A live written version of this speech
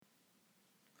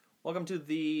Welcome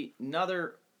to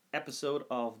another episode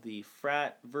of the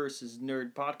Frat versus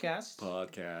Nerd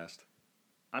podcast.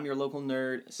 I'm your local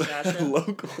nerd, Sasha.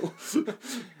 Local.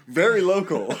 Very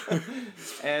local.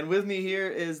 And with me here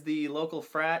is the local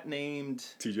frat named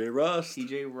TJ Rust.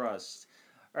 TJ Rust.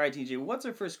 All right, TJ, what's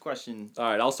our first question? All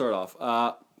right, I'll start off.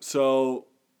 So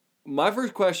my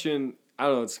first question, I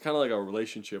don't know, it's kind of like a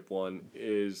relationship one,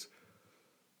 is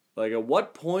like at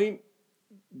what point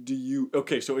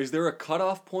so is there a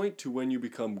cutoff point to when you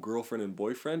become girlfriend and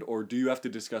boyfriend, or do you have to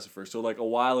discuss it first? So like a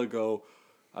while ago,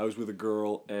 I was with a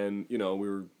girl and, we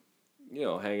were,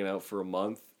 hanging out for a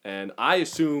month, and I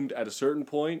assumed at a certain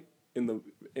point in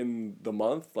the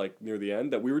month, like near the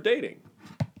end, that we were dating.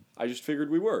 I just figured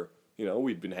we were.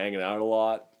 We'd been hanging out a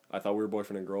lot. I thought we were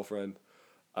boyfriend and girlfriend.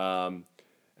 And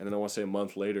then I want to say a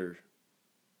month later,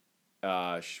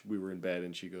 we were in bed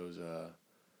and she goes,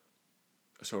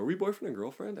 so are we boyfriend and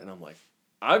girlfriend? And I'm like,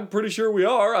 I'm pretty sure we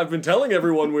are. I've been telling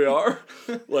everyone we are.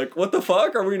 Like, what the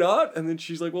fuck? Are we not? And then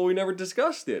she's like, well, we never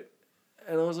discussed it.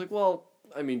 And I was like, well,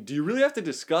 I mean, do you really have to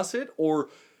discuss it? Or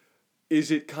is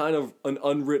it kind of an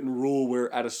unwritten rule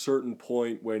where at a certain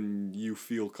point when you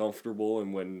feel comfortable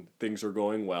and when things are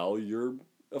going well, you're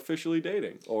officially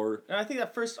dating? Or And I think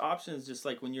that first option is just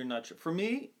like when you're not sure. For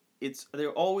me, there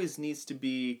always needs to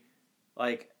be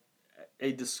like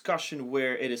a discussion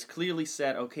where it is clearly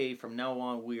said, okay, from now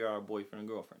on we are boyfriend and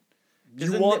girlfriend.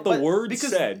 You want the word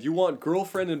said. You want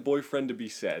girlfriend and boyfriend to be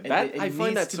said. I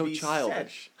find that so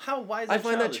childish. Why is that I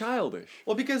find that childish.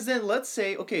 Well, because then let's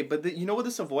say, okay, but you know what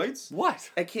this avoids? What?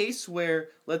 A case where,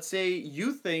 let's say,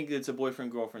 you think it's a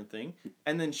boyfriend-girlfriend thing,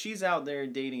 and then she's out there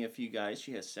dating a few guys,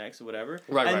 she has sex or whatever,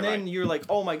 and then you're like,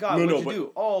 oh my god, what'd you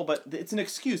do? Oh, but it's an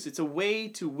excuse. It's a way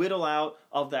to whittle out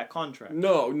of that contract.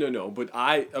 No, but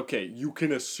you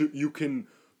can assume, you can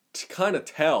kind of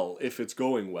tell if it's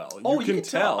going well. You can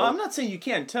tell. I'm not saying you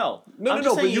can't tell. I'm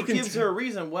just saying it gives her a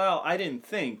reason. Well, I didn't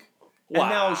think.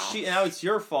 Wow. And now it's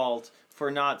your fault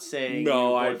for not saying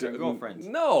boyfriend girlfriend.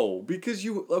 No, because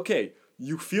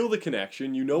you feel the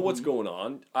connection. You know what's going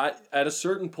on. At a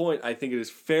certain point, I think it is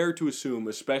fair to assume,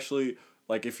 especially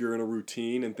like if you're in a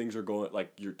routine and things are going,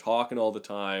 like you're talking all the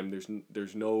time.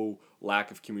 There's no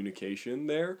lack of communication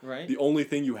there. Right. The only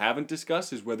thing you haven't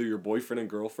discussed is whether you're boyfriend and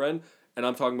girlfriend. And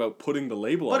I'm talking about putting the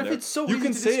label on there. But if it's so you easy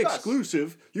can to say discuss.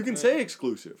 exclusive. You can say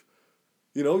exclusive.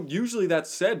 Usually that's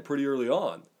said pretty early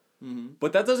on. Mm-hmm.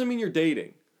 But that doesn't mean you're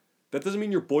dating. That doesn't mean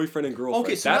you're boyfriend and girlfriend.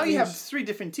 Okay, so now you have three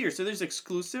different tiers. So there's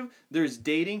exclusive, there's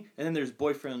dating, and then there's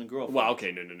boyfriend and girlfriend. Well,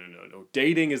 okay, no.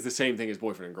 Dating is the same thing as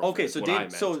boyfriend and girlfriend.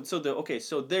 Okay,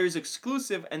 so there's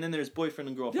exclusive, and then there's boyfriend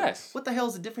and girlfriend. Yes. What the hell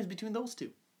is the difference between those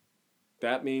two?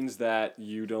 That means that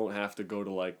you don't have to go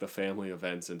to like the family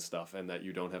events and stuff, and that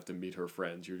you don't have to meet her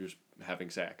friends. You're just having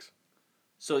sex.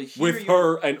 So with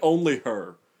her and only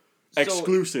her. So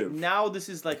exclusive. Now this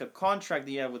is like a contract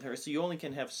that you have with her, so you only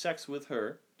can have sex with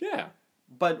her. Yeah.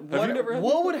 But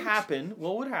what would happen?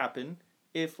 What would happen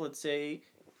if, let's say?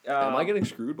 Am I getting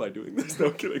screwed by doing this?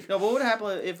 No kidding. No. What would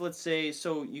happen if, let's say,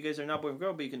 so you guys are not boyfriend and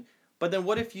girl, but you can. But then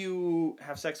what if you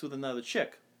have sex with another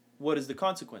chick? What is the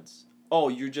consequence? Oh,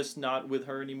 you're just not with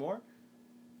her anymore?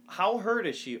 How hurt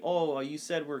is she? Oh, you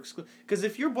said we're exclusive. Because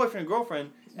if you're boyfriend and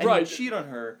girlfriend and you cheat on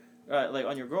her, like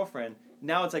on your girlfriend,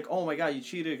 now it's like, oh my god, you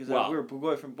cheated because we were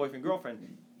boyfriend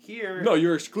girlfriend. Here. No,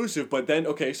 you're exclusive, but then,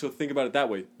 so think about it that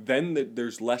way. Then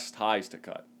there's less ties to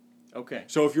cut. Okay.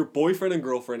 So if you're boyfriend and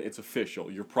girlfriend, it's official.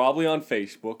 You're probably on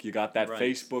Facebook. You got that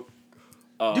Facebook.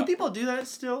 Do people do that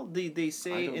still? They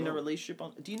say in a relationship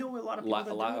on. Do you know a lot of people that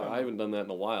do that? I haven't done that in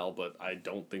a while, but I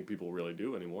don't think people really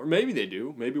do anymore. Maybe they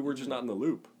do. Maybe we're just not in the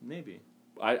loop. Maybe.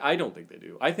 I don't think they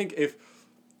do. I think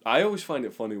I always find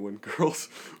it funny when girls,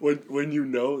 when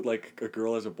like a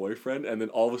girl has a boyfriend and then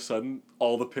all of a sudden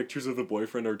all the pictures of the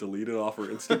boyfriend are deleted off her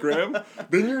Instagram,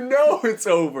 then it's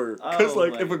over. Because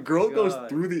if a girl goes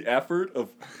through the effort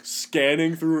of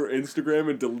scanning through her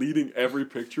Instagram and deleting every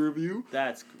picture of you.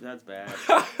 That's bad.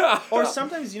 Or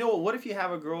sometimes, what if you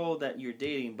have a girl that you're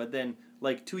dating, but then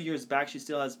like 2 years back she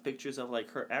still has pictures of like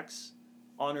her ex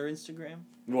on her Instagram?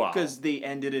 Wow. Because they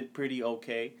ended it pretty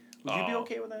okay. Would you be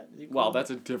okay with that? Wow,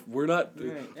 that's a different. We're not.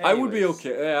 Right. I would be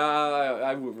okay.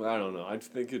 I would. I don't know. I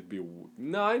think it'd be.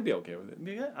 No, I'd be okay with it.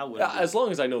 Yeah, I would. As long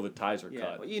as I know the ties are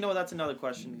cut. Well, that's another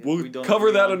question. We'll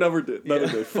cover that another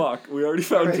day. Fuck, we already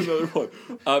found another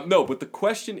one. No, but the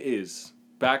question is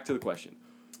back to the question.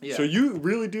 Yeah. So you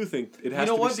really do think it has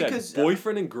to be said because,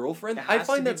 boyfriend and girlfriend? I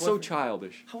find that so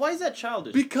childish. Why is that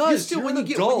childish? Because you're an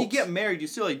adult. When you get married, you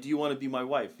still like, do you want to be my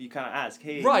wife? You kind of ask,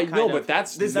 hey. Right, but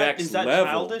that's next level. Is that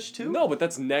childish too? No, but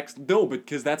that's next. No,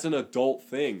 because that's an adult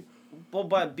thing. Well,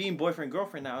 but being boyfriend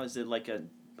girlfriend now, is it like a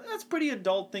That's a pretty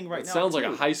adult thing right It now. sounds like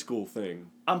too. a high school thing.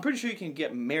 I'm pretty sure you can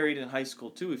get married in high school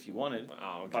too if you wanted.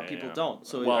 Oh, okay. But people yeah. don't.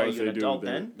 So well, are if you an they do, adult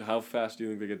then? how fast do you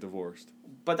think they get divorced?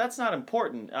 But that's not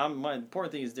important. My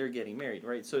important thing is they're getting married,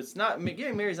 right? So it's not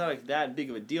getting married is not like that big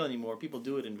of a deal anymore. People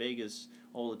do it in Vegas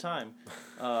all the time,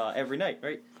 every night,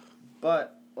 right?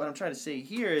 But what I'm trying to say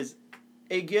here is,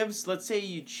 it gives. Let's say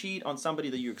you cheat on somebody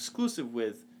that you're exclusive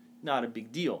with, not a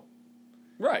big deal.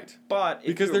 Right. But if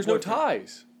Because you're there's a no boyfriend-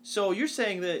 ties. So you're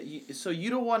saying that you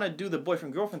don't want to do the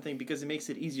boyfriend girlfriend thing because it makes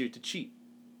it easier to cheat.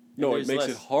 No, it there's makes less-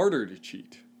 it harder to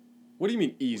cheat. What do you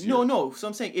mean easier? No. So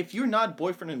I'm saying if you're not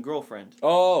boyfriend and girlfriend,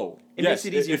 Oh, It yes. makes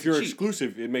it easier if to you're cheat.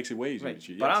 exclusive, it makes it way easier right? to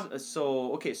cheat. But Yes.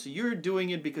 so you're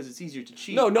doing it because it's easier to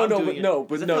cheat. No, I'm but doing it no,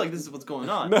 'cause but I no. feel like this is what's going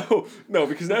on. No,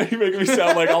 because now you're making me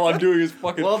sound like all I'm doing is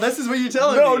fucking. Well, this is what you're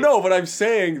telling me. No, but I'm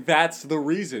saying that's the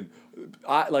reason.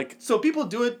 So people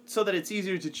do it so that it's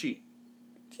easier to cheat.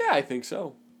 Yeah, I think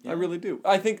so. Yeah. I really do.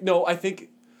 I think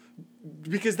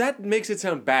because that makes it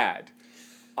sound bad.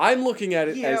 I'm looking at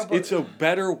it Yeah, as but- it's a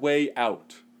better way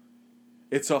out.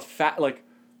 It's a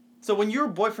So when you're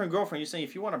boyfriend girlfriend, you're saying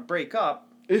if you want to break up,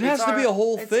 It has it's to be a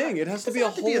whole it's thing. not- It has to doesn't be a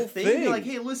have whole thing. You're like,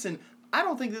 hey, listen, I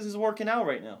don't think this is working out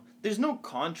right now. There's no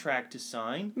contract to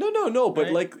sign. No, but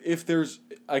Right? like if there's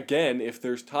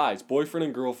ties, boyfriend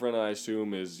and girlfriend, I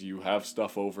assume is you have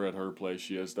stuff over at her place,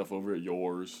 she has stuff over at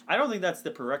yours. I don't think that's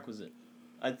the prerequisite.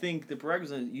 I think the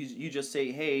prerequisite you just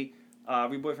say, hey,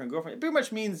 we boyfriend girlfriend. It pretty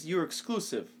much means you're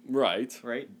exclusive, Right.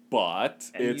 right? But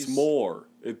And it's you more.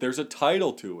 There's a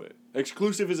title to it.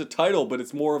 Exclusive is a title, but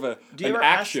it's more of an Do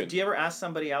action. you ever ask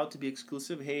somebody out to be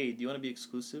exclusive? Hey, do you want to be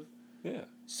exclusive? Yeah.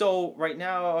 So right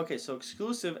now, okay, so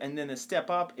exclusive, and then the step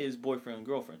up is boyfriend and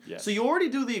girlfriend. Yes. So you already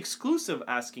do the exclusive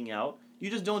asking out. You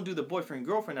just don't do the boyfriend and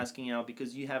girlfriend asking out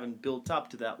because you haven't built up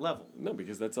to that level. No,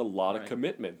 because that's a lot of Right.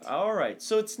 commitment. All right.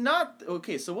 So it's not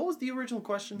okay. So what was the original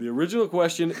question? The original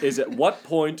question is at what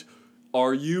point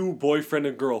are you boyfriend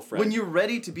and girlfriend? When you're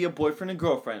ready to be a boyfriend and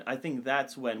girlfriend, I think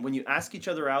that's when you ask each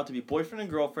other out to be boyfriend and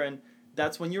girlfriend,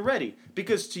 that's when you're ready.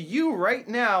 Because to you right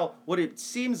now, what it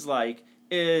seems like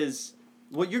is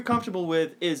what you're comfortable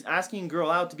with is asking a girl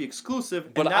out to be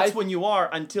exclusive, But and that's I- when you are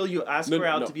until you ask No, her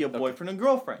out no, to be a okay. boyfriend and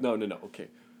girlfriend. No. Okay.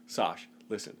 Sash,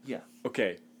 listen. Yeah.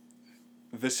 Okay.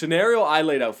 The scenario I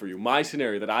laid out for you, my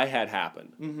scenario that I had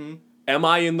happen. Mm-hmm. Am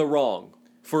I in the wrong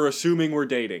for assuming we're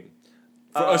dating?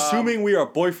 For assuming we are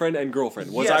boyfriend and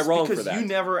girlfriend. Was yes, I wrong for because that? you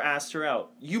never asked her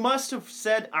out. You must have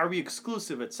said, "Are we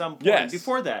exclusive?" at some point Yes.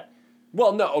 before that.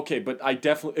 Well, no, okay, but I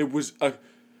definitely it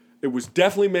was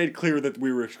definitely made clear that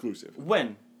we were exclusive.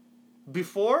 When?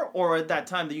 Before or at that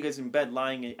time that you guys in bed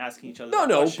lying and asking each other? No, that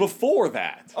no, question? before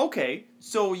that. Okay,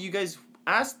 so you guys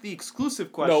asked the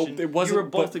exclusive question. No, it wasn't. You were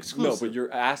both but, exclusive. No,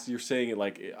 but you're saying it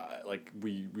like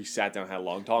we sat down and had a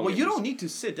long talk. Well, and you we- don't need to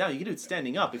sit down. You can do it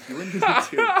standing up if you really need to.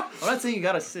 I'm not saying you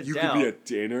gotta sit You down. could be at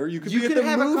dinner. You could you be can at the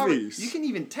have movies. you can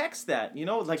even text that. You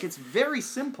know, like it's very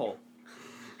simple.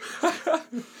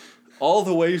 All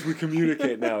the ways we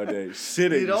communicate nowadays: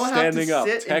 sitting, You don't standing have up,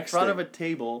 to sit texting. in front of a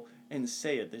table and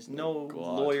say it. There's no God.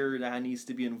 lawyer that needs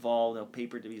to be involved, no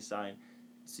paper to be signed.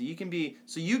 So you can be.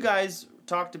 So you guys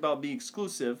talked about being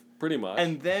exclusive, Pretty much.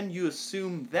 and then you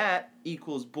assume that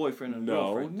equals boyfriend and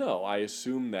girlfriend. No, I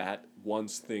assume that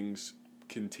once things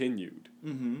continued,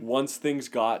 Mm-hmm. once things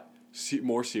got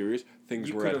more serious, things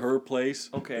You were at could've- her place,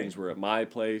 Okay. things were at my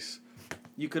place.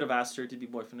 You could have asked her to be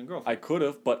boyfriend and girlfriend. I could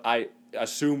have, but I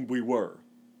assumed we were.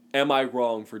 Am I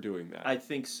wrong for doing that? I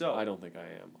think so. I don't think I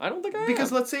am. I don't think I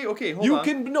Because am. let's say, okay, hold you on.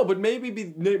 can no, but maybe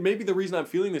the reason I'm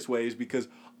feeling this way is because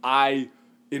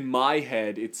in my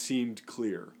head it seemed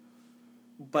clear.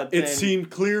 But It then, seemed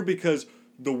clear because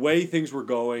the way things were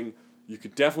going, you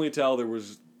could definitely tell there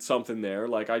was something there.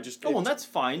 Like I just oh, well, that's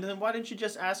fine. Then why didn't you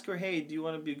just ask her, hey, do you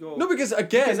want to be go? no, because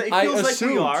again, Because it I feels like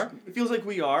assumed we are. It feels like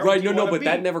we are. right. Do you No, wanna but be?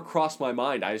 that never crossed my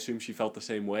mind. I assumed she felt the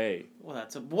same way. Well,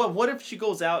 that's a what if she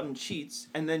goes out and cheats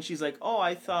and then she's like, "Oh,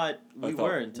 I thought we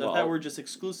weren't. I well- thought we were just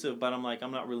exclusive." But I'm like,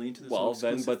 I'm not really into this. Well, whole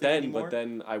then, exclusive but thing then, anymore. but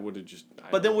then I would have just.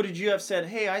 But then, would you have said,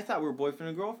 "Hey, I thought we were boyfriend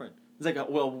and girlfriend"? It's like,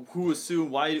 well, who assumed?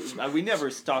 Why? We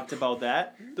never talked about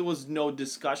that. There was no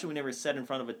discussion. We never sat in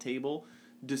front of a table,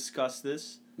 discussed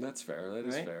this. That's fair. That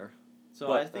is Right? fair. So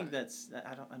But- I think that's.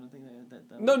 I don't think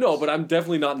that No, works. but I'm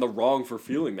definitely not in the wrong for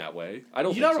feeling that way. I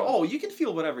don't. You think know, so. oh, you can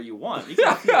feel whatever you want. You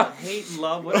can feel hate,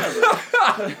 love, whatever.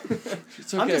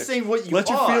 It's I'm okay. just saying what you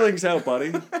Let are. your feelings out,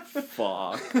 buddy.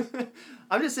 Fuck.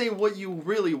 I'm just saying what you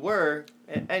really were.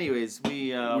 Anyways,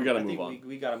 we gotta I move think on.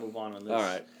 We gotta move on this. All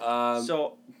right.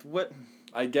 So what?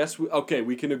 I guess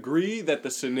we can agree that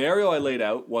the scenario I laid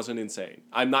out wasn't insane.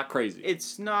 I'm not crazy.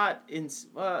 It's not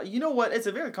you know what? It's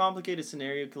a very complicated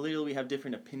scenario. Clearly, we have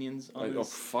different opinions on Oh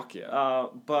this. fuck yeah.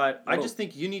 But I don't- just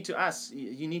think you need to ask.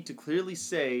 You need to clearly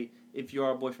say if you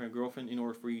are a boyfriend or girlfriend in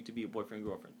order for you to be a boyfriend or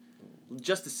girlfriend.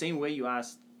 Just the same way you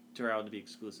asked Terrell to be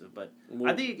exclusive. But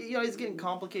I think it's getting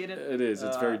complicated. It is.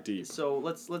 It's very deep. So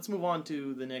let's move on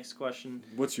to the next question.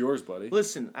 What's yours, buddy?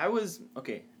 Listen, I was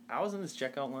in this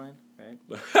checkout line, right?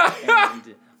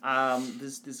 And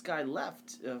this guy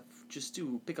left just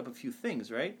to pick up a few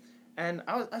things, right? And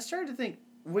I started to think,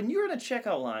 when you're in a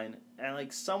checkout line and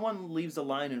like someone leaves a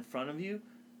line in front of you,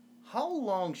 how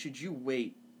long should you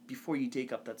wait before you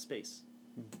take up that space?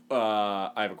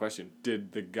 I have a question.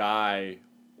 Did the guy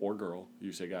or girl,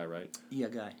 you say guy, right? Yeah,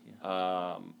 guy.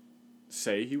 Yeah.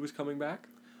 Say he was coming back,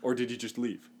 or did he just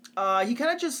leave? He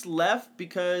kind of just left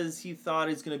because he thought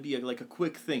it's gonna be like a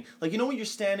quick thing. Like, you know when you're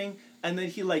standing and then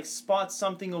he like spots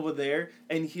something over there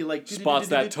and he like Spots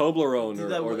that Toblerone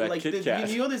or that like Kit Kat.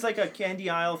 You know, there's like a candy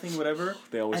aisle thing, whatever.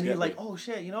 They always and get he's like, me. oh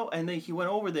shit, you know. And then he went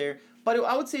over there, but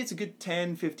I would say it's a good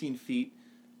 10, 15 feet.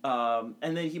 And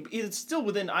then it's still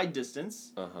within eye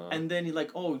distance. Uh-huh. And then he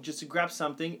like, oh, just to grab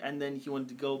something, and then he wanted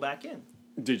to go back in.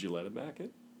 Did you let him back in?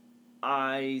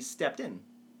 I stepped in.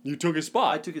 You took his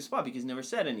spot. I took his spot because he never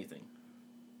said anything.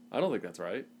 I don't think that's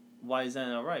right. Why is that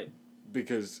not right?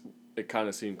 Because it kind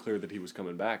of seemed clear that he was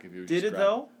coming back. If he was Did just it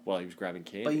though? Well, he was grabbing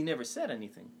candy. But he never said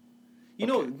anything. You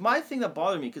Okay. know, my thing that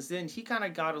bothered me, because then he kind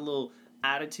of got a little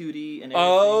attitude-y and everything.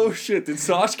 Oh shit! Did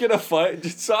Sash get a fight?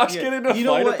 Did Sash get into a You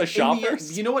know fight what? at the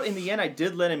shoppers? You know what? In the end, I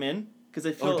did let him in because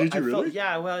I felt. did you really?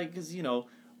 Yeah, well, because you know,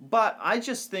 but I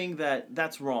just think that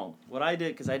that's wrong. What I did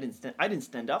because I didn't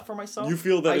stand up for myself. You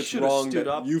feel that I it's should've wrong stood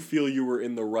that up. you feel you were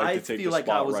in the right I to take feel the like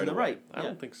spot I was right in the away. right, I yeah.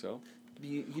 don't think so.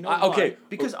 You know okay. why?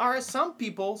 Because some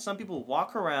people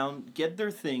walk around, get their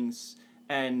things,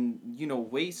 and you know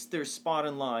waste their spot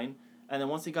in line, and then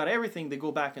once they got everything, they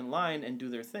go back in line and do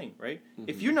their thing, right? Mm-hmm.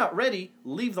 If you're not ready,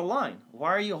 leave the line. Why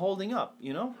are you holding up?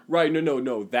 You know? Right,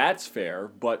 no, that's fair.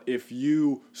 But if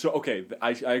you I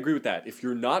agree with that. If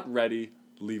you're not ready,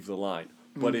 leave the line.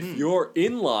 But Mm-hmm. if you're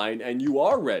in line and you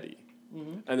are ready,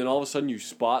 and then all of a sudden you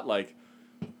spot like,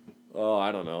 oh,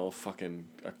 I don't know, fucking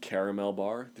a caramel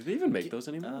bar. Do they even make those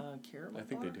anymore? Caramel. I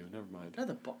think bar? they do. Never mind.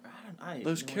 Another bar. I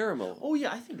Those you know what? caramel. Oh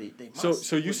yeah, I think they must.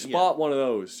 So you Yeah. spot one of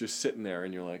those just sitting there,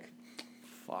 and you're like,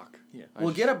 fuck. Yeah. I Well,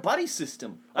 just- get a buddy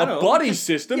system. I A don't know. buddy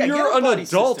system? Yeah, You're get a an buddy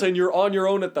adult system. and you're on your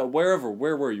own at the wherever.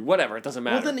 Where were you? Whatever. It doesn't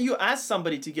matter. Well, then you ask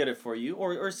somebody to get it for you,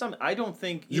 or some. I don't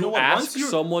think you You know what. ask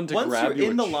someone to once grab you're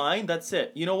you in a the ch- line, that's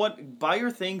it. You know what? Buy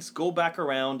your things, go back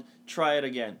around, try it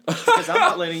again, because I'm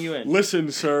not letting you in. Listen,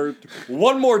 sir.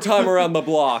 One more time around the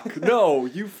block. No,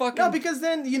 you fucking. No, because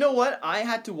then you know what? I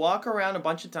had to walk around a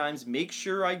bunch of times, make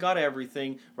sure I got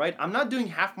everything right. I'm not doing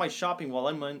half my shopping while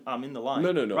I'm in the line.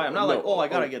 No. Right, I'm not no, like, oh, I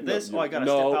gotta get this. no, I gotta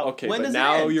no, step out. okay, When but does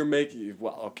now it end? you're making.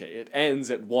 Well, okay, it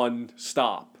ends at one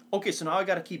stop. Okay, so now I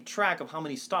gotta keep track of how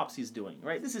many stops he's doing.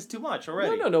 Right, this is too much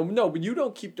already. No, but you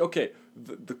don't keep. Okay,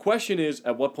 the question is,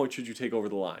 at what point should you take over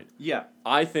the line? Yeah.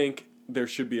 I think there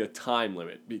should be a time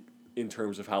limit in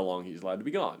terms of how long he's allowed to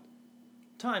be gone.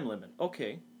 Time limit.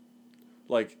 Okay.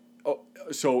 Like,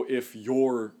 so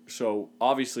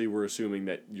obviously we're assuming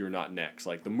that you're not next.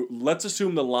 Like let's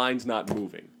assume the line's not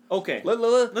moving. Okay.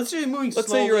 Let's do moving. say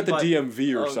slowly, you're at the but-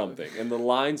 DMV or Oh, something and the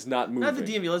line's not moving. Not the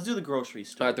DMV. Let's do the grocery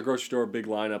store. At the grocery store, big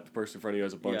lineup. The person in front of you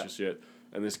has a bunch Yeah. of shit,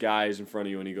 and this guy is in front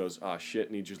of you, and he goes, "Ah, shit,"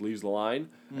 and he just leaves the line,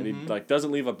 and he like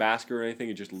doesn't leave a basket or anything.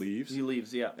 He just leaves, He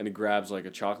leaves. Yeah. and he grabs like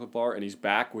a chocolate bar, and he's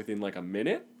back within like a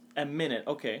minute. A minute.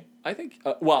 Okay. I think,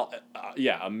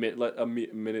 yeah, a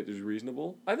minute is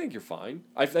reasonable. I think you're fine.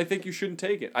 I think you shouldn't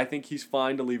take it. I think he's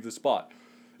fine to leave the spot.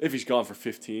 If he's gone for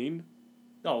 15.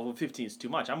 No, well, 15 is too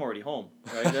much. I'm already home.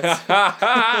 Right.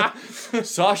 That's,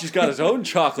 Sasha's got his own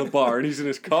chocolate bar and he's in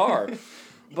his car.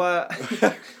 but.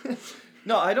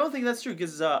 No, I don't think that's true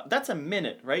because that's a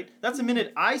minute, right? That's a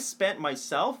minute I spent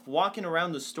myself walking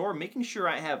around the store, making sure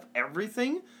I have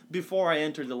everything before I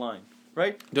enter the line,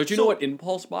 right? Don't you know what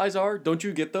impulse buys are? Don't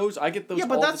you get those? I get those. Yeah,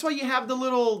 but all that's the why you have the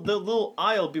little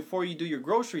aisle before you do your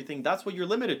grocery thing. That's what you're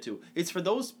limited to. It's for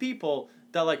those people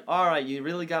that like, all right, you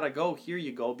really gotta go. Here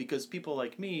you go, because people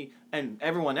like me and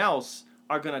everyone else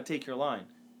are gonna take your line,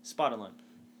 spot in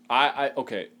line.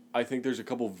 Okay. I think there's a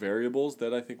couple variables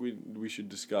that I think we should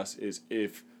discuss. Is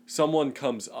if someone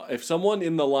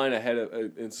in the line ahead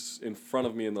of in front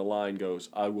of me in the line goes,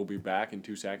 "I will be back in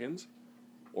 2 seconds,"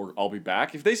 or "I'll be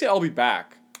back." If they say "I'll be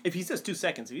back," If he says 2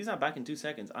 seconds, if he's not back in 2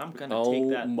 seconds, I'm gonna Oh take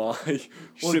that. my!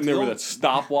 Sitting there with a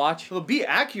stopwatch. Well, be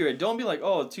accurate. Don't be like,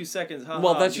 oh, 2 seconds.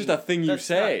 Well, that's just a thing you that's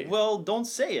say. Well, don't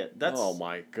say it. That's. Oh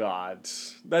my God!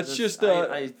 That's just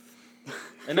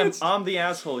and I'm the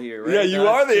asshole here, right? Yeah, you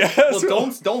are the asshole.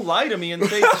 Well, don't lie to me and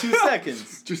say it's 2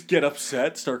 seconds. Just get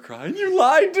upset, start crying. You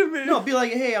lied to me. No, be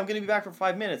like, hey, I'm gonna be back for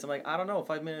 5 minutes. I'm like, I don't know,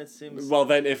 5 minutes seems. Well,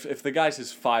 then if the guy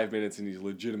says 5 minutes and he's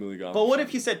legitimately gone. But what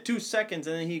if he said 2 seconds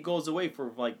and then he goes away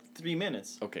for like 3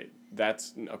 minutes? Okay,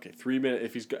 that's okay. 3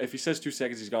 minutes. If he says 2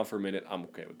 seconds, he's gone for a minute. I'm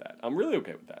okay with that. I'm really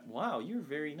okay with that. Wow, you're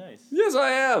very nice. Yes,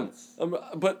 I am.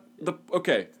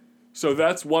 Okay, so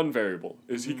that's one variable.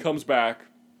 Is he comes back,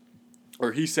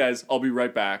 or he says, "I'll be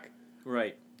right back."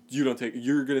 Right. You're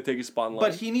gonna take his spot in line.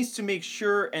 But he needs to make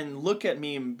sure and look at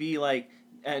me and be like,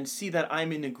 and see that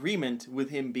I'm in agreement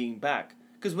with him being back.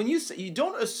 Because when you say, you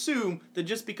don't assume that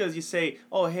just because you say,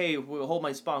 oh, hey, we'll hold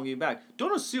my spot, I'm going to be back.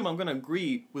 Don't assume I'm going to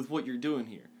agree with what you're doing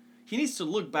here. He needs to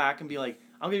look back and be like,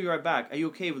 I'm going to be right back. Are you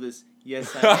okay with this?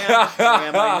 Yes, I am. Or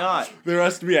am I not? There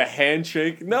has to be a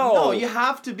handshake. No. No, you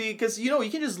have to be, because, you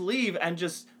can just leave and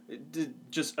just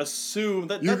assume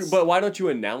that But why don't you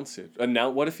announce it?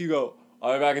 What if you go,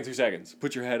 I'll be back in 2 seconds.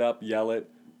 Put your head up, yell it.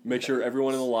 Make sure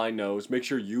everyone in the line knows. Make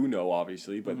sure you know,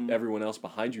 obviously, but everyone else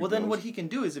behind you knows. Well, then what he can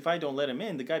do is if I don't let him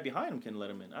in, the guy behind him can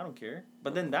let him in. I don't care.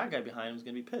 But then that guy behind him is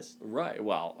going to be pissed. Right.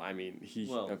 Well, I mean, he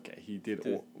did.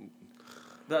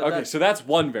 So that's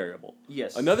one variable.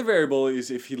 Yes. Another variable is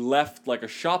if he left like a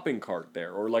shopping cart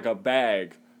there or like a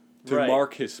bag to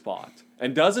mark his spot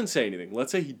and doesn't say anything.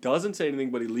 Let's say he doesn't say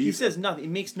anything, but he leaves. He says nothing. He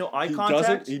makes no eye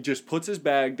contact. He just puts his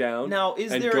bag down. Now,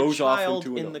 is and there goes a child off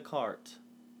into in the cart?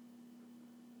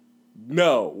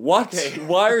 No. What? Okay.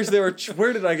 Why is there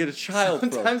where did I get a child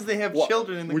from? Sometimes they have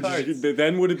children in the carts.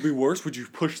 Then would it be worse? Would you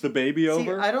push the baby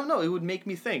over? I don't know. It would make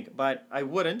me think, but I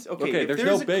wouldn't. Okay, there's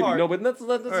no baby. Cart, no, but that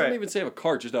doesn't even say a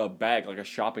cart, just a bag, like a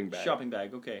shopping bag. Shopping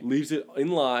bag, okay. Leaves it in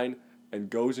line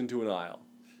and goes into an aisle.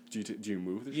 Do you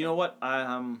move the You know what?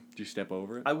 Do you step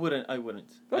over it? I wouldn't.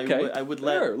 Okay. I would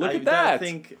let. Look at that.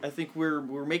 I think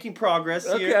we're making progress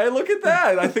here. Okay, look at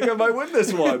that. I think I might win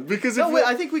this one because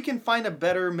I think we can find a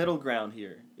better middle ground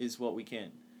here. Is what we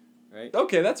can, right?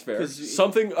 Okay, that's fair.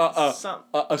 Something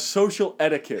a social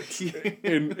etiquette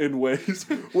in ways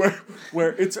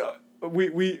where it's.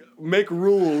 We make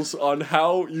rules on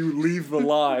how you leave the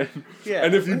line. Yeah.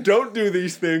 And if you don't do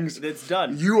these things, it's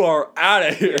done. You are out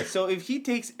of here. Yeah, so if he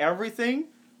takes everything,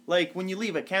 like when you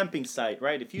leave a camping site,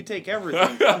 right? If you take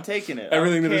everything, I'm taking it.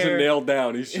 Everything that isn't nailed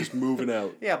down, he's just moving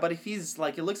out. Yeah, but if he's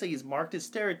like, it looks like he's marked his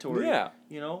territory. Yeah.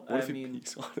 What if he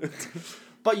pees on it?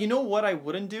 But you know what I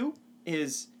wouldn't do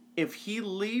is if he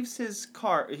leaves his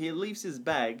cart, he leaves his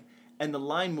bag, and the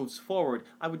line moves forward,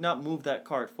 I would not move that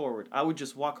cart forward. I would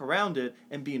just walk around it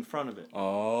and be in front of it.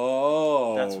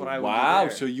 Oh, that's what I would do. Wow, there.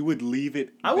 So you would leave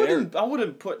it. I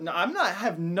wouldn't put. No,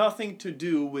 have nothing to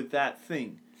do with that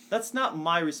thing. That's not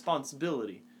my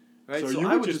responsibility, right? So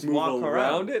I would just move walk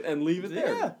around it and leave it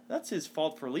there. Yeah, that's his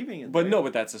fault for leaving it. But no,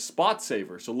 but that's a spot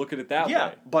saver. So look at it that way.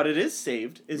 Yeah, but it is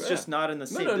saved. It's just not in the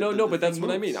same. No. But that's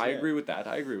what I mean. I agree with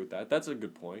that. That's a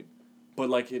good point. But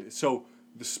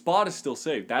the spot is still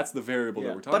saved. That's the variable that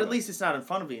we're talking about. But at least it's not in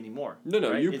front of me anymore.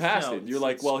 No, right? You passed it. You're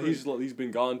like, well, he's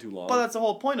been gone too long. But that's the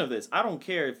whole point of this. I don't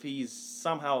care if he's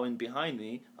somehow in behind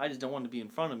me. I just don't want to be in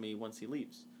front of me once he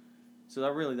leaves. So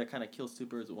that kind of kills two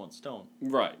birds with one stone.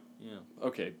 Right. Yeah.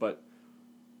 Okay, but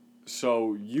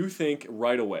so you think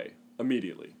right away,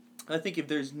 immediately. I think if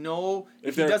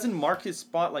he doesn't mark his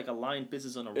spot like a lion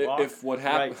pisses on a rock. If what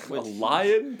happens, a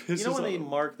lion pisses on. You know when they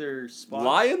mark their spots?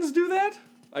 Lions do that?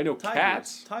 I know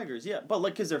cats. Tigers, yeah. But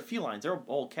because they're felines. They're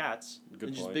all cats. Good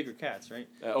point. Just bigger cats, right?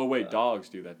 Dogs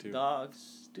do that too.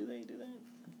 Dogs. Do they do that?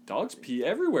 Dogs pee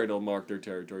everywhere to mark their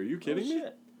territory. Are you kidding me?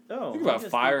 Oh. Think about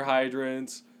fire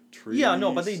hydrants, trees. Yeah,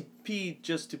 no, but they pee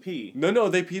just to pee. No,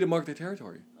 they pee to mark their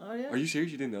territory. Oh, yeah? Are you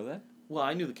serious? You didn't know that? Well,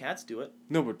 I knew the cats do it.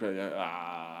 No, but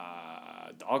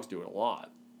dogs do it a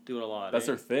lot. That's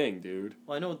their thing, dude.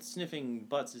 Well, I know sniffing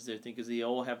butts is their thing because they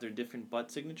all have their different butt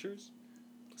signatures.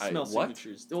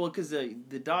 Signatures. Well, because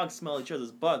the dogs smell each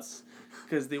other's butts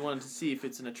because they wanted to see if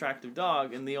it's an attractive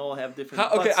dog, and they all have different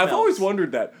butt smells. I've always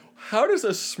wondered that. How does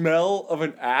a smell of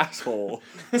an asshole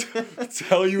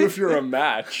tell you if you're a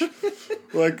match?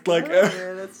 Like,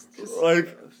 that's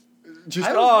just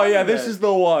this is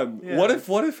the one. Yeah. What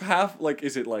if half,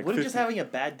 is it like... What if just having a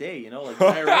bad day, like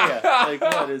diarrhea?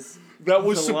 What is... That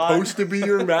was supposed to be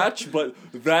your match, but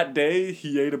that day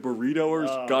he ate a burrito or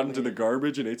got into the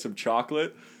garbage and ate some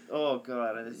chocolate. Oh,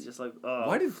 God. And it's just like,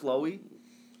 why did Floey?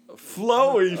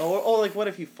 Floey? Or what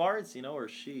if he farts, or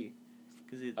she?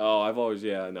 Cause it, Oh, I've always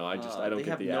I don't they get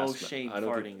have the no aspect. shame I don't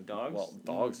farting. think, Dogs. well,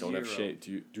 dogs don't have Zero.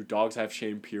 shame. Do dogs have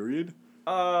shame? Period.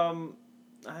 I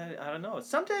don't know.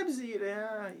 Sometimes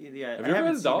yeah. Have you I ever haven't had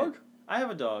a seen dog? it. I have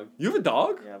a dog. You have a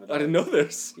dog? Yeah, I have a I dog. didn't know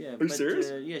this. Yeah, Are you but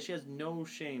serious? yeah, she has no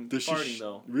shame Does she farting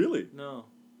though. Really? No.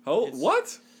 How old? It's-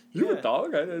 What? You have yeah. a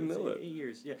dog? I didn't It's know that. 8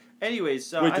 years. Yeah.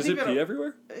 Anyways, Wait, I does think it pee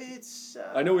everywhere? it's.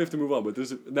 I know we have to move on, but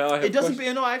does it now? I have It doesn't.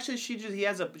 questions. No, actually, she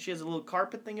has a little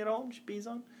carpet thing at home. She pees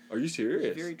on. Are you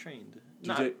serious? She's very trained.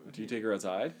 Do you take her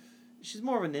outside? She's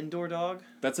more of an indoor dog.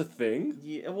 That's a thing.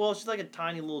 Yeah. Well, she's like a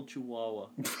tiny little chihuahua.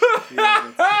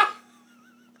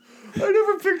 I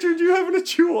never pictured you having a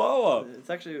chihuahua.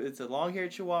 It's a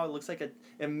long-haired chihuahua. It looks like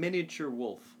a miniature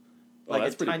wolf. Oh, Like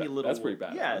that's a pretty tiny bad. little That's wolf.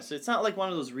 pretty bad. Yeah, so it's not like one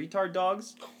of those retard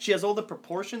dogs. She has all the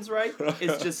proportions right.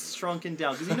 It's just shrunken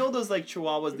down. Because you know those like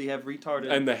chihuahuas, they have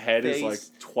retarded And the head is face.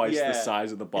 like twice the Yeah,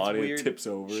 size of the body. It weird. tips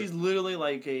over. She's literally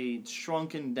like a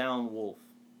shrunken down wolf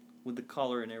with the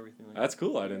color and everything. Like That's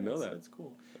cool. I didn't know that. That's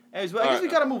cool. Anyways, well, I guess Alright. we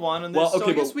gotta move on this. Well, So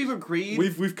okay, I guess but we've agreed.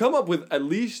 We've come up with at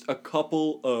least a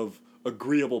couple of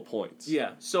agreeable points.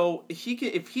 Yeah. So if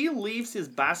he leaves his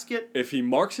basket. If he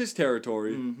marks his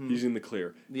territory, Mhm. he's in the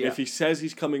clear. Yeah. If he says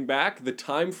he's coming back, the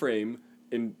time frame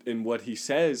in what he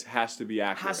says has to be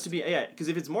accurate. Has to be, yeah, because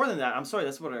if it's more than that, I'm sorry,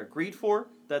 that's what I agreed for.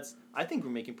 I think we're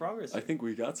making progress. I think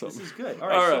we got something. This is good. All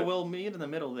right, so we'll meet in the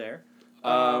middle there.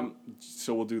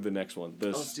 So we'll do the next one.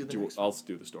 Let's do the next one. I'll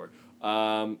do the story.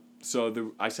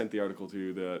 So I sent the article to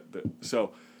you.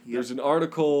 So Yep. there's an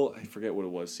article. I forget what it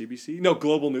was. CBC? No,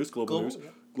 Global News. Global News. Yeah.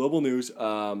 Global News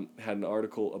had an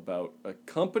article about a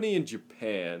company in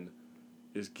Japan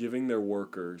is giving their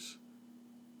workers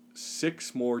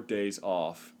 6 more days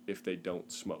off if they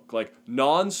don't smoke. Like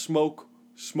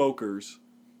smokers,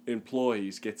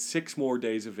 employees get 6 more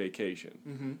days of vacation.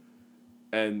 Mm-hmm.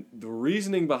 And the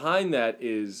reasoning behind that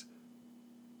is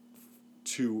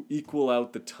to equal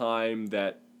out the time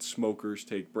that smokers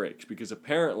take breaks. Because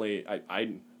apparently, I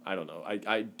don't know,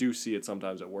 I do see it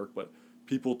sometimes at work, but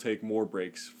people take more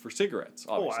breaks for cigarettes,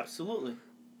 obviously. Oh, absolutely.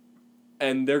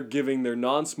 And they're giving their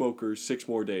non-smokers 6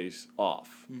 more days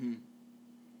off. Mm-hmm.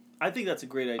 I think that's a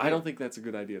great idea. I don't think that's a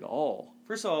good idea at all.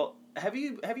 First of all, have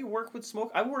you worked with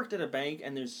smoke? I worked at a bank,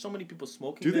 and there's so many people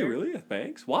smoking. Do they there. really at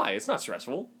banks? Why? It's not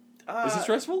stressful. Is it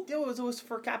stressful? It was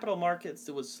for capital markets.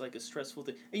 It was like a stressful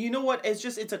thing. And you know what?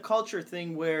 It's a culture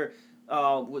thing where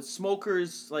with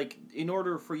smokers, like in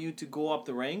order for you to go up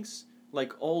the ranks,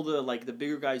 like all the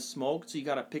bigger guys smoke, so you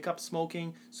gotta pick up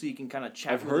smoking so you can kind of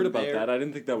chat. I've heard about that. I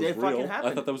didn't think that was It fucking real. I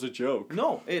happened. thought that was a joke.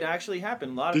 No, it actually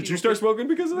happened. A lot of Did people you start smoking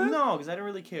because of that? No, because I didn't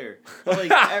really care. But,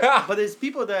 but there's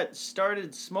people that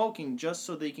started smoking just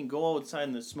so they can go outside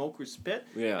in the smoker's pit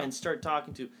Yeah. and start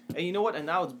talking to. And you know what? And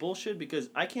now it's bullshit because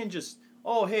I can't just,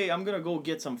 oh, hey, I'm going to go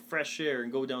get some fresh air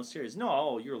and go downstairs. No,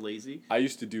 oh, you're lazy. I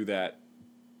used to do that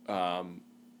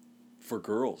for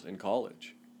girls in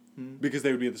college because they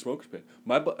would be at the smoker's pit.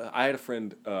 I had a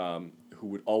friend who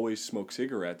would always smoke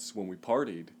cigarettes when we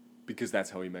partied because that's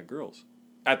how he met girls.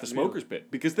 At the smoker's pit.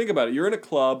 Because think about it. You're in a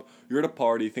club. You're at a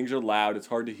party. Things are loud. It's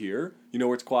hard to hear. You know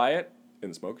where it's quiet? In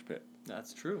the smoker's pit.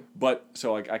 That's true. But,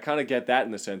 so I kind of get that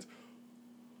in a sense.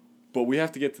 But we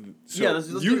have to get to the... So Yeah, let's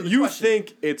get to the you question.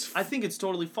 think it's... I think it's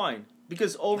totally fine.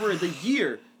 Because over the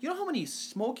year, you know how many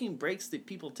smoking breaks that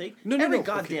people take? No, Every okay.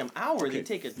 goddamn hour Okay. they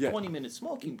take a Yeah. 20-minute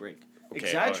smoking break. Okay,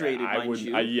 Exaggerated, I mind wouldn't-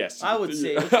 you. yes. I would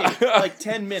say, okay, like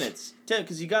 10 minutes. 10,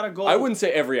 because you got to go... I wouldn't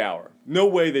say every hour. No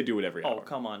way they do it every Oh, hour.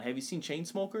 come on. Have you seen chain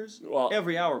smokers? Well-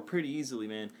 every hour, pretty easily,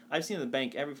 man. I've seen the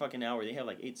bank every fucking hour. They have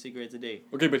like 8 cigarettes a day.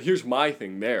 Okay, but here's my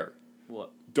thing there.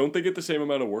 What? Don't they get the same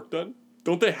amount of work done?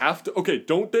 Don't they have to... Okay,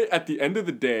 don't they, at the end of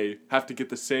the day, have to get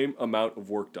the same amount of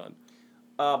work done?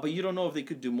 But you don't know if they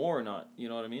could do more or not. You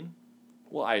know what I mean?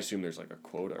 Well, I assume there's like a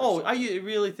quota or Oh, I something.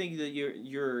 really think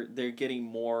that they're getting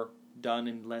more done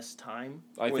in less time.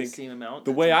 I or think the same amount.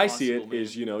 The That's way I see it impossible, man.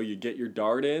 is, you get your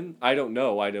dart in. I don't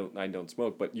know. I don't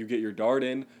smoke, but you get your dart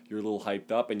in, you're a little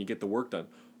hyped up, and you get the work done.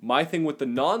 My thing with the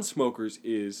non-smokers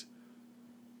is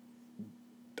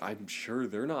I'm sure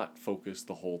they're not focused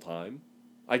the whole time.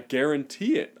 I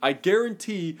guarantee it. I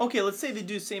guarantee... Okay, let's say they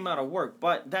do the same amount of work,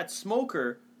 but that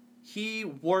smoker, he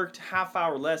worked half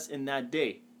hour less in that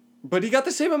day. But he got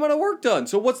the same amount of work done,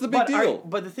 so what's the big deal?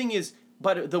 But the thing is,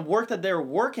 the work that they're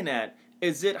working at,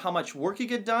 is it how much work you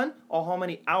get done or how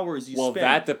many hours you spend? Well,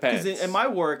 that depends. Because in my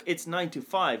work, it's 9 to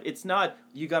 5. It's not,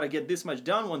 you got to get this much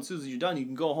done. Once soon as you're done, you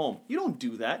can go home. You don't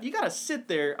do that. You got to sit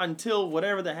there until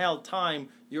whatever the hell time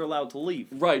you're allowed to leave.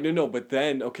 Right, no, but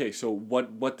then, okay, so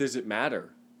what does it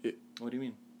matter? What do you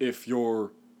mean? If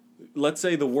let's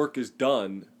say the work is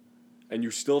done and you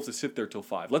still have to sit there till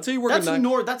 5. Let's say you work at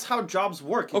 9. That's how jobs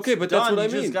work. It's Okay, but that's done, what I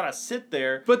You mean. just gotta sit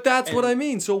there. But that's what I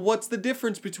mean. So what's the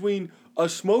difference between a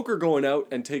smoker going out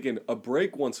and taking a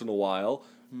break once in a while,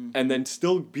 and then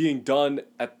still being done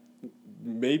at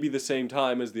maybe the same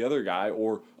time as the other guy,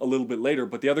 or a little bit later,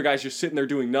 but the other guy's just sitting there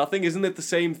doing nothing? Isn't it the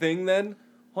same thing then?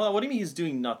 Hold on, what do you mean he's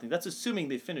doing nothing? That's assuming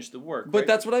they finished the work. But right?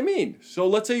 that's what I mean. So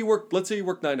let's say you work 9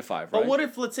 to 5, right? But what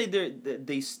if, let's say,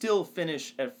 they still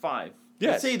finish at 5?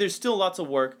 Yes. Let's say there's still lots of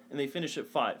work and they finish at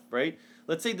 5, right?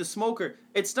 Let's say the smoker,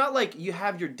 it's not like you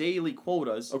have your daily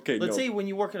quotas. Okay, Let's no. say when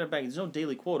you work in a bank, there's no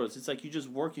daily quotas. It's like you just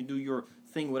work, you do your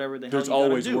thing, whatever the hell There's you gotta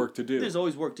always do. work to do. There's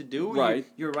always work to do. Right.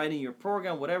 You're writing your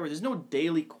program, whatever. There's no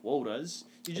daily quotas.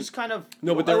 You just kind of...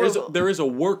 No, but there is a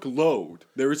workload.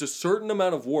 There is a certain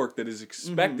amount of work that is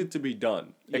expected to be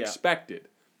done. Yeah. Expected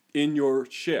in your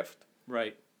shift.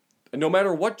 Right. And no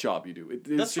matter what job you do, it's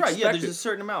That's right. Yeah, expected. there's a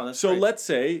certain amount. That's So right. let's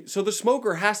say, so the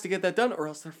smoker has to get that done or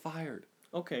else they're fired.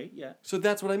 Okay, yeah. So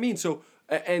that's what I mean. So,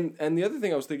 and the other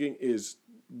thing I was thinking is,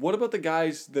 what about the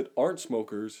guys that aren't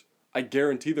smokers? I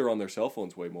guarantee they're on their cell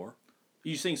phones way more.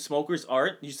 You saying smokers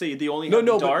aren't? You say they only No, have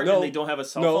no, a but dart no, and they don't have a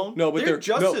cell no, phone? no, but they're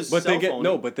just no, as but cell they get phone.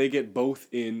 no, but they get both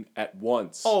in at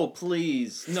once. Oh,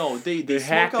 please. No, they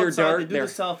hack smoke their outside, dart, they do they're- the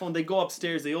cell phone, they go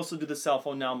upstairs, they also do the cell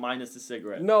phone now minus the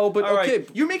cigarette. No, but All right, okay.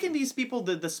 you're making these people,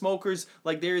 the smokers,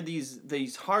 like they're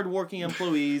these hardworking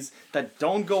employees that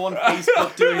don't go on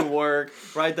Facebook during work,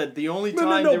 right? That the only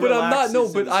time no, they but I'm relax not. No, is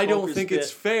in but the I don't smoker's think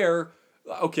it's bit. fair.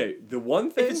 Okay, the one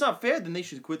thing If it's not fair, then they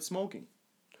should quit smoking.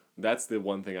 that's the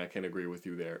one thing I can agree with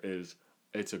you there is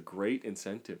it's a great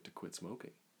incentive to quit smoking.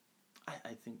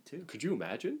 I think too. Could you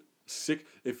imagine?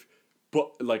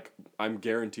 But like I'm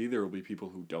guaranteed there will be people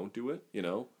who don't do it, you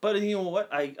know? But you know what?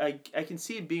 I can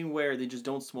see it being where they just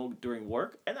don't smoke during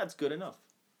work, and that's good enough.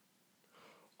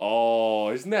 Oh,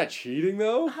 isn't that cheating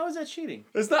though? How is that cheating?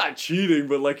 It's not cheating,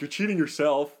 but like you're cheating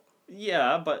yourself.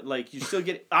 Yeah, but like you still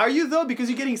get. Are you though? Because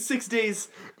you're getting 6 days.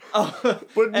 But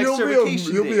extra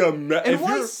vacation you'll day. be a And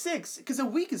why 6? Because a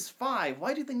week is 5.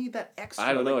 Why do they need that extra?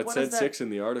 I don't know. Like, It what said is that? 6 in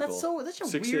the article. That's a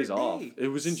 6 weird days off. day. It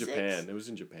was in 6? Japan. It was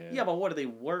in Japan. Yeah, but what do they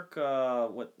work?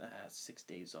 6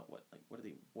 days off? What do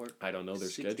they work? I don't know their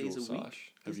 6 days schedule, a week?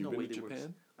 Sash. Have There's you no been way to they work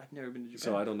Japan? I've never been to Japan.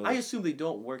 So I don't know I this. assume they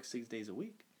don't work 6 days a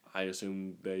week. I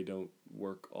assume they don't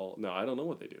work all. No, I don't know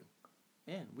what they do.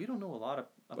 Man, we don't know a lot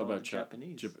about About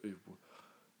Japanese.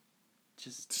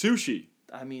 Just, sushi,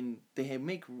 I mean, they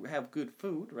have good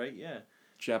food, right? Yeah.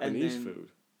 Japanese then-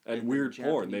 food, and and weird then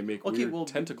porn. They Japanese- make Okay, weird well,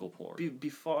 tentacle porn.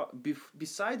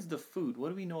 Besides the food, what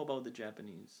do we know about the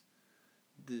Japanese?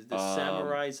 The Um,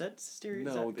 samurai, is that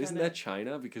stereotype? No, isn't that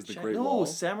China? Because the Great No, Wall.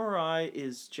 samurai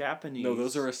is Japanese. No,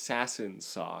 those are assassins,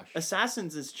 Sash.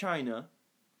 Assassins is China.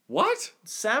 What?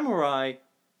 Samurai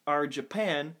are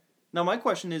Japan. Now my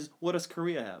question is, what does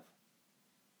Korea have?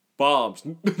 Bombs,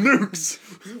 nukes.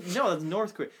 No, that's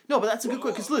North Korea. No, but that's a good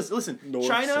question. Because listen, North,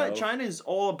 China south. China is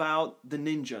all about the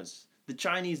ninjas, the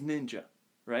Chinese ninja,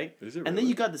 right? Is it And then really?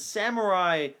 you got the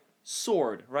samurai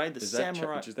sword, right? The Is that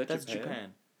samurai. is that that's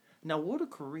Japan? Now, what do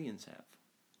Koreans have?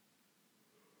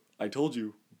 I told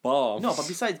you, bombs. No, but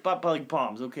besides, but like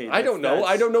bombs, okay. I don't know.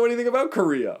 I don't know anything about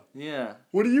Korea. Yeah.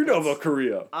 What do you know about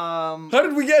Korea? How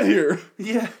did we get here?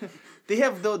 Yeah, they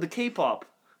have the K-pop,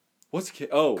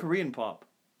 Oh. Korean pop.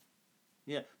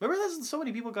 Yeah, remember there's so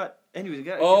many people got. Anyways,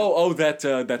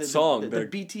 That song. the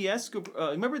BTS group.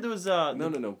 Remember there was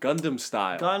No, Gundam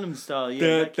style. Gangnam Style.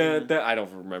 Yeah, that came in. I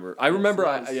don't remember. I remember.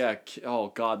 that was- Oh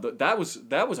God, that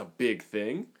was a big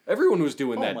thing. Everyone was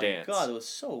doing that oh my dance. god, it was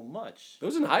so much. That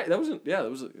was in high. That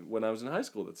was when I was in high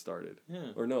school that started.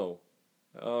 Yeah. Or no?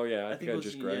 Oh yeah, I think it I was-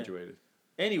 just yeah. graduated.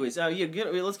 Anyways,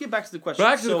 let's get back to the question.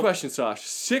 Back to the question, Sash.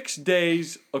 6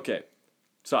 days. Okay,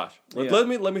 Sash. Let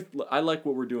me. I like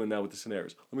what we're doing now with the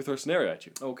scenarios. Let me throw a scenario at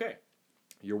you. Okay.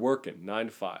 You're working 9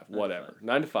 to 5, whatever.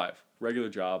 9 to 5, regular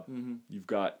job.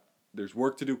 Mm-hmm. There's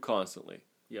work to do constantly.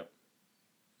 Yep.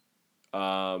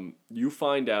 You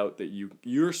find out that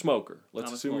you're a smoker. Let's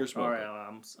I'm a assume you're a smoker. smoker. All right,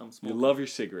 I'm You smoking. love your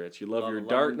cigarettes. You love your love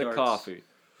dart the and a darts. coffee.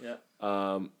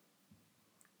 Yeah.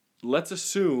 Let's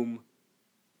assume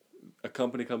a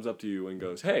company comes up to you and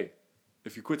goes, "Hey,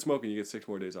 if you quit smoking, you get 6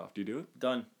 more days off." Do you do it?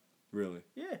 Done. Really?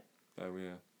 Yeah. Oh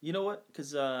yeah. You know what?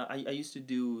 Because I used to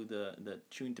do the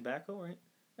chewing tobacco, right?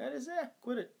 That is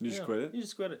quit it. You just quit it? You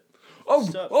just quit it. Oh,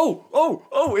 Stop.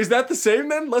 oh! Is that the same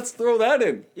then? Let's throw that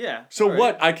in. Yeah. So all right.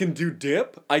 what? I can do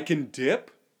dip. I can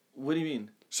dip. What do you mean?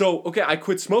 So okay, I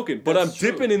quit smoking, but That's I'm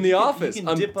true. dipping in the You can- office. You can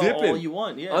I'm dip dipping. all you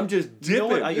want. Yeah. I'm just You know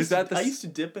what? dipping. I Is used that to, the? I used to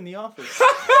dip in the office.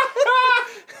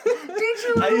 Did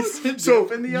I used to So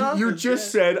dip in the you office.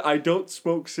 just said I don't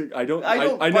smoke I don't,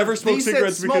 never but smoke they said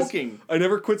cigarettes because smoking. I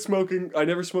never quit smoking. I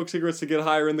never smoked cigarettes to get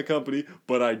higher in the company,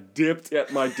 but I dipped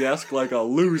at my desk like a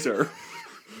loser.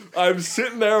 I'm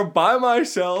sitting there by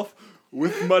myself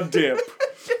with my dip.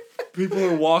 People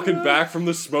are walking back from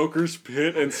the smoker's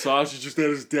pit, and Saj is just at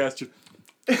his desk, just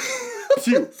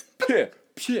pew, pew,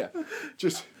 pew,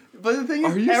 just. But the thing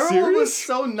Are is, you everyone was serious?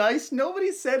 so nice.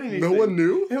 Nobody said anything. No one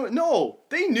knew? No,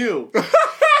 they knew.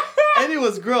 And it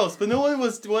was gross, but no one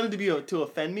wanted to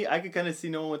offend me. I could kind of see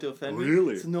no one wanted to offend me.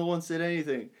 Really? So no one said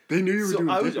anything. They knew you were So doing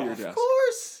I dip was, at your of desk.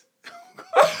 course.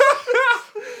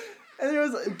 And there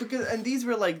was these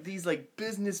were like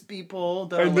business people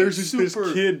that And are there's like just this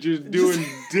super, kid just doing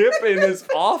dip in his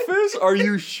office? Are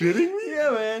you shitting me?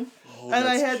 Yeah, man. Oh, And I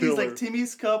that's had these killer. like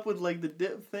Timmy's cup with like the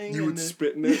dip thing. You and would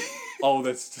spit in it? Oh,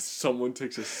 that's just someone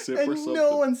takes a sip or And something.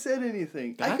 no one said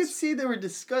anything. I could That's- see they were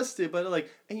disgusted, but like,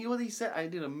 and you know what he said? I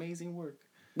did amazing work.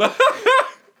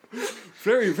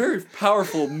 Very, very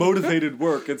powerful, motivated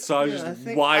work, and Saj Yeah, I just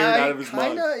think wired I out of his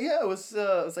mind. Yeah, it was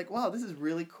like, wow, this is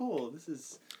really cool. This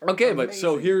is Okay, but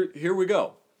so amazing. here we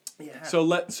go. Yeah.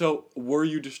 So were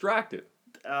you distracted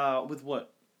With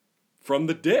what? from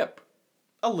the dip?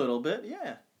 A little bit,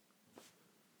 yeah.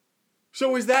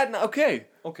 So is that okay?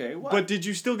 Okay, what? But did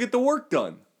you still get the work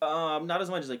done? Not as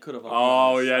much as I could have.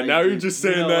 Oh yeah, now you're just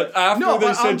saying that after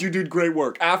they said you did great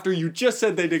work. After you just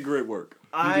said they did great work.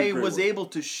 I was able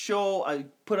to show. I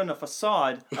put on a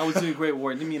facade. I was doing great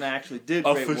work. Didn't mean I actually did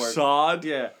A great work. facade?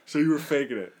 Yeah. So you were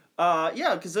faking it.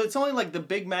 Yeah, because it's only like the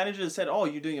big manager that said, "Oh,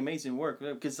 you're doing amazing work,"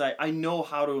 because I know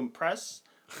how to impress.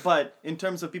 But in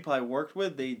terms of people I worked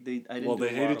with, I didn't. Well, do they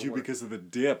a lot hated of you work. because of the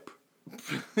dip.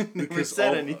 Never Because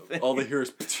said anything. all they hear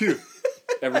is phew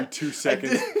every 2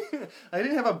 seconds. I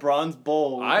didn't have a bronze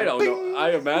bowl. I don't Bing! know.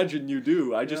 I imagine you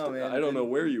do. I just No, man, I don't know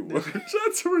where you were.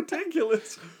 That's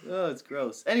ridiculous. Oh, it's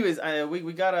gross. Anyways,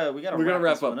 we gotta We're gonna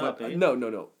wrap this up. one But eh?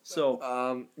 no.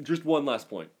 So Just one last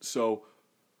point. So,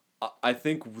 I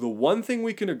think the one thing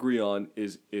we can agree on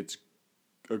is it's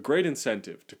a great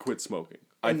incentive to quit smoking.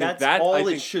 And that's all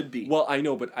it should be. Well, I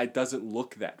know, but it doesn't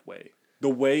look that way. The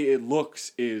way it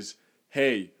looks is,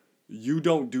 hey, you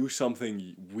don't do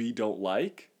something we don't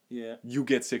like, yeah, you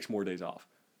get 6 more days off.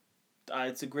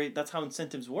 it's a great. That's how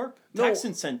incentives work. No. Tax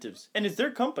incentives, and it's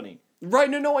their company. Right?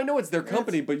 No, I know it's their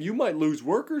company, but you might lose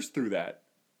workers through that.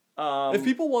 If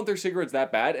people want their cigarettes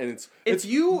that bad, and it's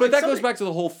you, but it's that goes something- back to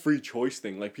the whole free choice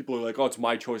thing. Like people are like, "Oh, it's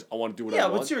my choice. I want to do what I Yeah,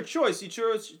 want." what's your choice? It's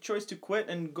your choice to quit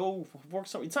and go work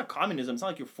something. It's not communism. It's not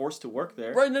like you're forced to work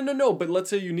there. Right? No. But let's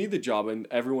say you need the job, and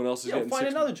everyone else is Yeah, getting find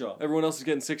another job. Everyone else is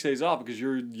getting 6 days off because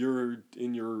you're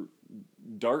in your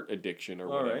dart addiction or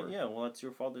All whatever. right. Yeah. Well, that's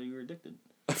your fault that you were addicted.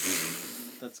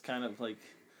 That's kind of like.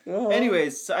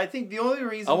 Anyways, so I think the only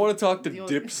reason I want to talk to the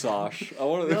only- Dip Sosh. I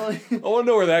want The to. only- I want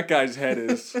to know where that guy's head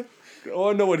is. I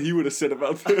want to know what he would have said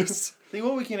about this. I think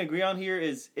what we can agree on here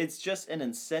is it's just an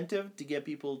incentive to get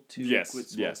people to Yes, quit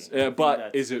smoking. yes. I think But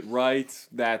that's- is it right?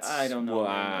 That's I don't know. Well,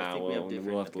 man. I think we have well,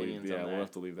 different we'll have to leave. opinions Yeah, on that. we'll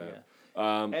have to leave that. Yeah.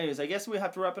 Um, Anyways, I guess we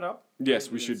have to wrap it up. yes,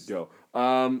 we should go.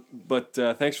 But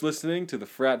thanks for listening to the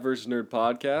Frat vs. Nerd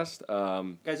podcast.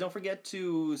 Guys, don't forget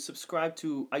to subscribe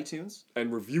to iTunes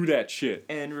And review that shit.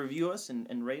 and review us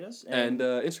and rate us. And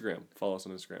Instagram. Follow us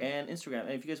on Instagram. And Instagram. And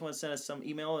if you guys want to send us some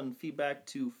email and feedback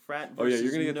to frat Oh yeah,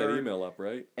 you're gonna get that email up,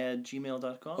 right? at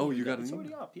gmail.com. Oh, you got an It's email?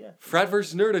 already up, yeah.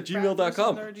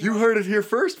 Fratversusnerd@gmail.com. Fratversusnerd@gmail.com. You heard it here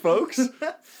first, folks.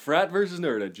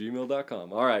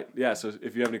 Fratversusnerd@gmail.com. All right. Yeah, so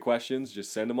if you have any questions,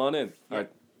 just send them on in. All right.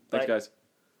 Thanks, Bye. guys.